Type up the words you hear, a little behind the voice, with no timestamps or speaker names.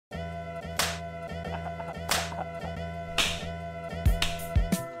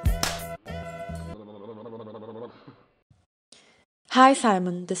Hi,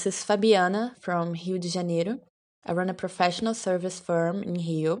 Simon. This is Fabiana from Rio de Janeiro. I run a professional service firm in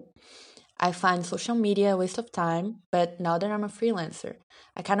Rio. I find social media a waste of time, but now that I'm a freelancer,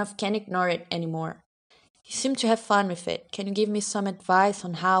 I kind of can't ignore it anymore. You seem to have fun with it. Can you give me some advice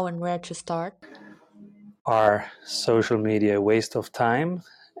on how and where to start? Are social media a waste of time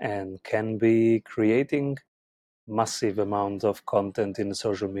and can be creating massive amounts of content in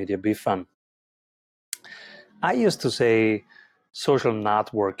social media be fun? I used to say social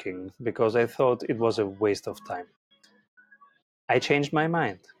networking because I thought it was a waste of time. I changed my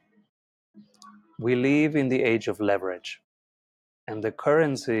mind. We live in the age of leverage, and the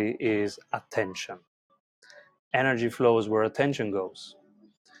currency is attention. Energy flows where attention goes.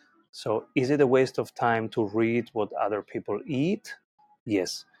 So, is it a waste of time to read what other people eat?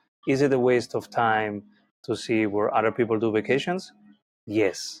 Yes. Is it a waste of time to see where other people do vacations?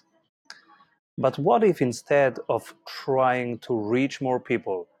 Yes. But what if instead of trying to reach more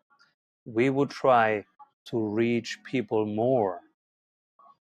people, we would try to reach people more?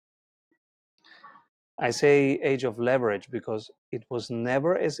 I say age of leverage because it was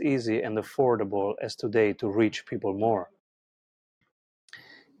never as easy and affordable as today to reach people more.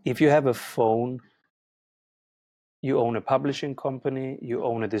 If you have a phone, you own a publishing company, you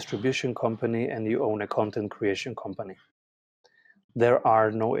own a distribution company, and you own a content creation company. There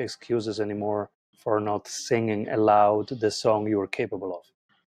are no excuses anymore for not singing aloud the song you are capable of.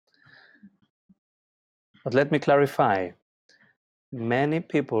 But let me clarify, many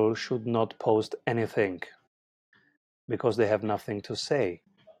people should not post anything because they have nothing to say.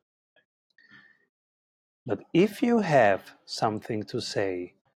 But if you have something to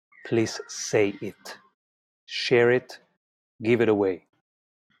say, please say it. Share it, give it away.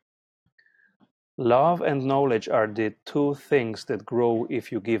 Love and knowledge are the two things that grow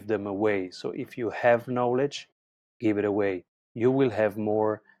if you give them away. So if you have knowledge, give it away. You will have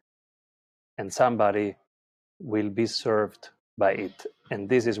more, and somebody will be served by it. And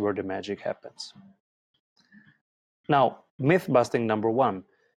this is where the magic happens. Now, myth busting number one,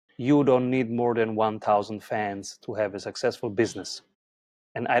 you don't need more than 1,000 fans to have a successful business.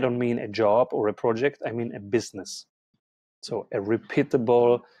 And I don't mean a job or a project, I mean a business. So a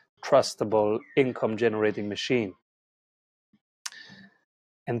repeatable, trustable, income generating machine.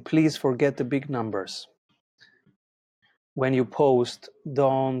 And please forget the big numbers. When you post,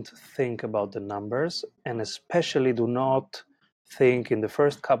 don't think about the numbers, and especially do not think in the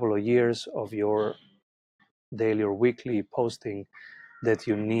first couple of years of your daily or weekly posting that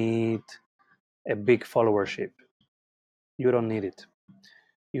you need a big followership. You don't need it.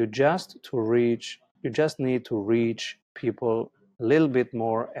 You just need to reach people a little bit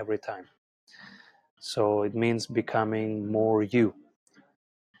more every time. So it means becoming more you,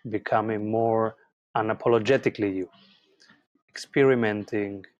 becoming more unapologetically you,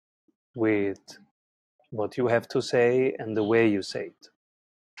 experimenting with what you have to say and the way you say it.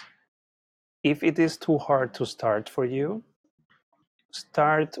 If it is too hard to start for you,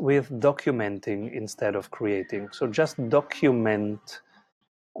 start with documenting instead of creating. So just document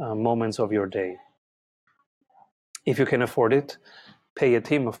moments of your day. If you can afford it, pay a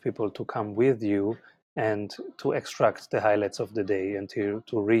team of people to come with you and to extract the highlights of the day and to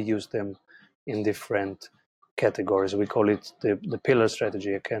reuse them in different categories. We call it the pillar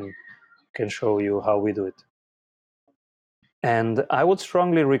strategy. I can show you how we do it. And I would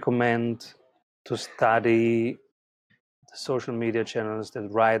strongly recommend to study the social media channels that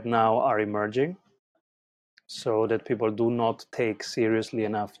right now are emerging so that people do not take seriously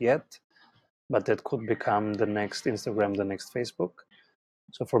enough yet, but that could become the next Instagram, the next Facebook.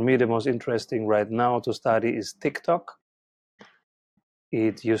 So for me, the most interesting right now to study is TikTok.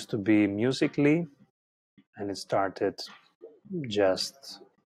 It used to be Musically, and it started just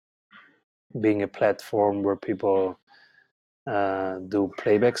being a platform where people do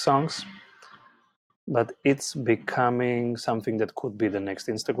playback songs. But it's becoming something that could be the next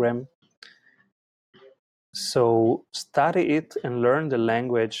Instagram. So study it and learn the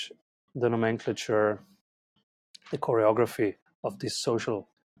language, the nomenclature, the choreography of these social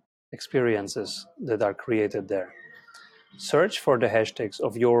experiences that are created there. Search for the hashtags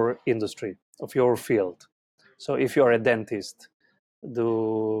of your industry, of your field. So if you're a dentist,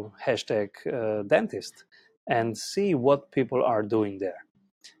 do hashtag dentist and see what people are doing there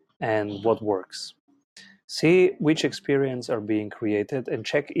and what works. See which experience are being created and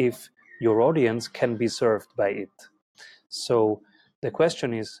check if your audience can be served by it. So the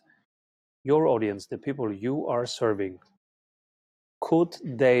question is, your audience, the people you are serving, could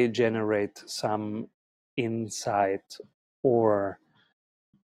they generate some insight or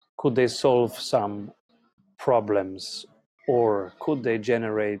could they solve some problems or could they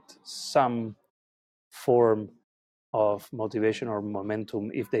generate some form of motivation or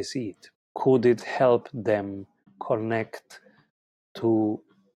momentum if they see it? Could it help them connect to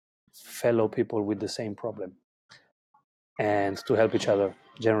fellow people with the same problem and to help each other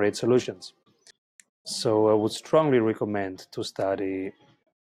generate solutions? So I would strongly recommend to study,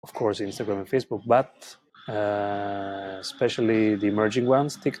 of course, Instagram and Facebook, but especially the emerging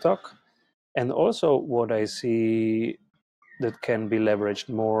ones, TikTok. And also what I see that can be leveraged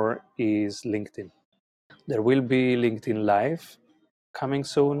more is LinkedIn. There will be LinkedIn Live coming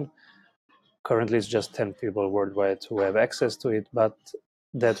soon. Currently, it's just 10 people worldwide who have access to it, but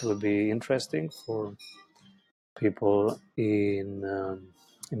that will be interesting for people in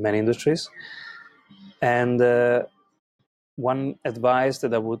many industries. And one advice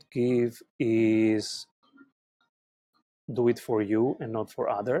that I would give is do it for you and not for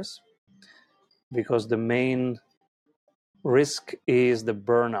others, because the main risk is the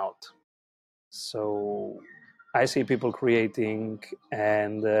burnout. So I see people creating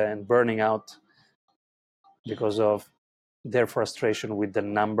and burning out because of their frustration with the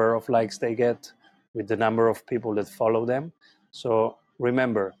number of likes they get, with the number of people that follow them. So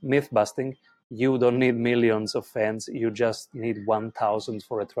remember, myth busting, you don't need millions of fans, you just need 1,000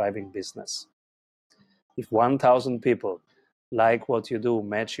 for a thriving business. If 1,000 people like what you do,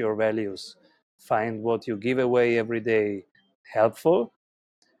 match your values, find what you give away every day helpful,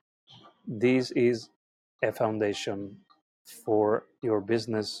 this is a foundation for your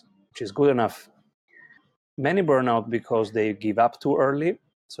business, which is good enough. Many burn out because they give up too early.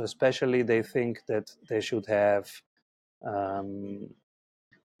 So especially they think that they should have, I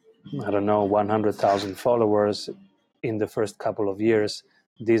don't know, 100,000 followers in the first couple of years.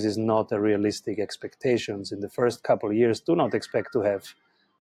 This is not a realistic expectations. In the first couple of years, do not expect to have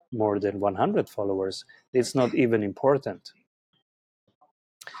more than 100 followers. It's not even important.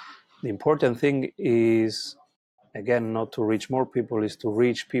 The important thing is, again, not to reach more people, is to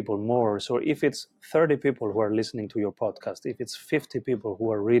reach people more. So if it's 30 people who are listening to your podcast, if it's 50 people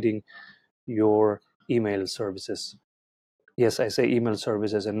who are reading your email services, yes, I say email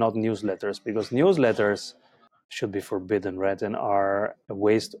services and not newsletters, because newsletters should be forbidden, right? And are a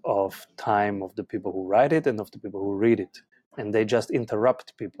waste of time of the people who write it and of the people who read it. And they just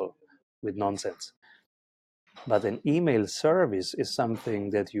interrupt people with nonsense. But an email service is something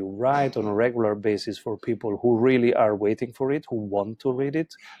that you write on a regular basis for people who really are waiting for it, who want to read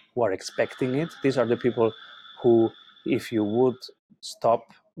it, who are expecting it. These are the people who, if you would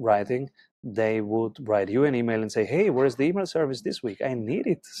stop writing, they would write you an email and say, hey, where's the email service this week? I need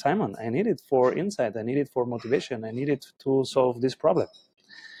it, Simon. I need it for insight. I need it for motivation. I need it to solve this problem.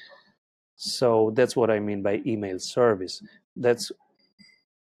 So that's what I mean by email service. That's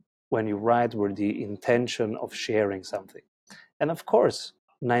when you write with the intention of sharing something. And of course,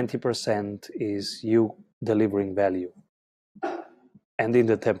 90% is you delivering value. And in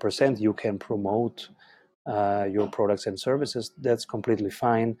the 10%, you can promote your products and services. That's completely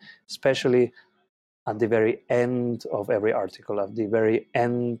fine, especially at the very end of every article, at the very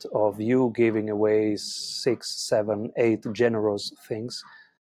end of you giving away 6, 7, 8 generous things.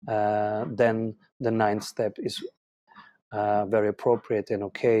 Then the ninth step is very appropriate and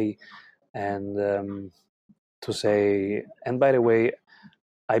okay. And to say, and by the way,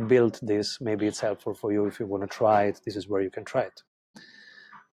 I built this, maybe it's helpful for you if you want to try it, this is where you can try it.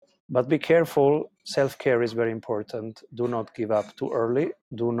 But be careful, self-care is very important. Do not give up too early.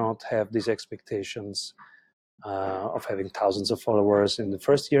 Do not have these expectations of having thousands of followers in the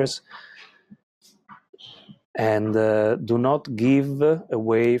first years. And do not give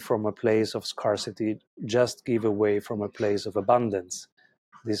away from a place of scarcity, just give away from a place of abundance.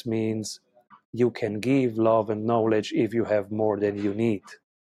 This means you can give love and knowledge if you have more than you need,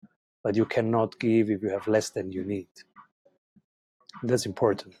 but you cannot give if you have less than you need. That's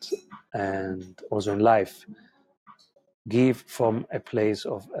important. And also in life, give from a place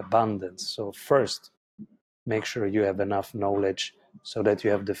of abundance. So first, make sure you have enough knowledge so that you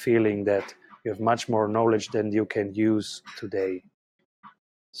have the feeling that you have much more knowledge than you can use today.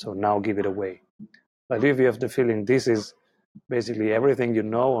 So now give it away. But if you have the feeling this is basically everything you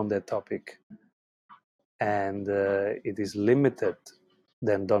know on that topic and it is limited,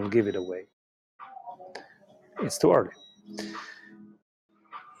 then don't give it away. It's too early.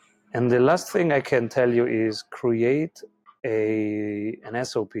 And the last thing I can tell you is create an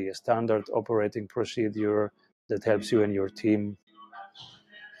SOP, a standard operating procedure that helps you and your team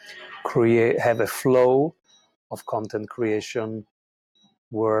have a flow of content creation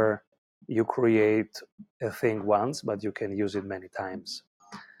where you create a thing once, but you can use it many times.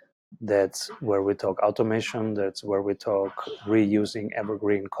 That's where we talk automation. That's where we talk reusing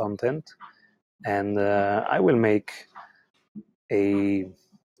evergreen content. And I will make an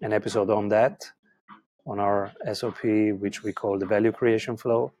episode on that, on our SOP, which we call the value creation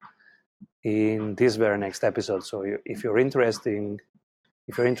flow, in this very next episode. So if you're interested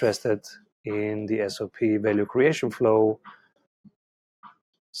in the SOP value creation flow,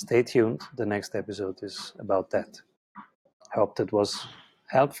 stay tuned. The next episode is about that. I hope that was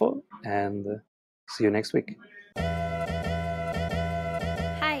helpful, and see you next week.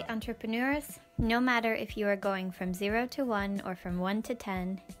 Hi, entrepreneurs. No matter if you are going from 0 to 1 or from 1 to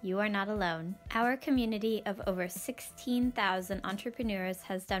 10, you are not alone. Our community of over 16,000 entrepreneurs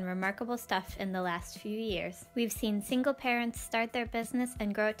has done remarkable stuff in the last few years. We've seen single parents start their business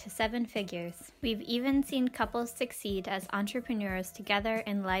and grow it to 7 figures. We've even seen couples succeed as entrepreneurs together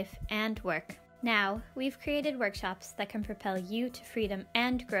in life and work. Now, we've created workshops that can propel you to freedom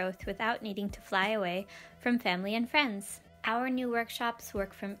and growth without needing to fly away from family and friends. Our new workshops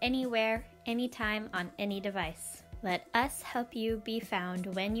work from anywhere, anytime, on any device. Let us help you be found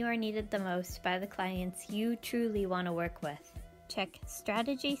when you are needed the most by the clients you truly want to work with. Check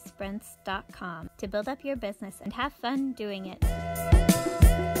strategysprints.com to build up your business and have fun doing it.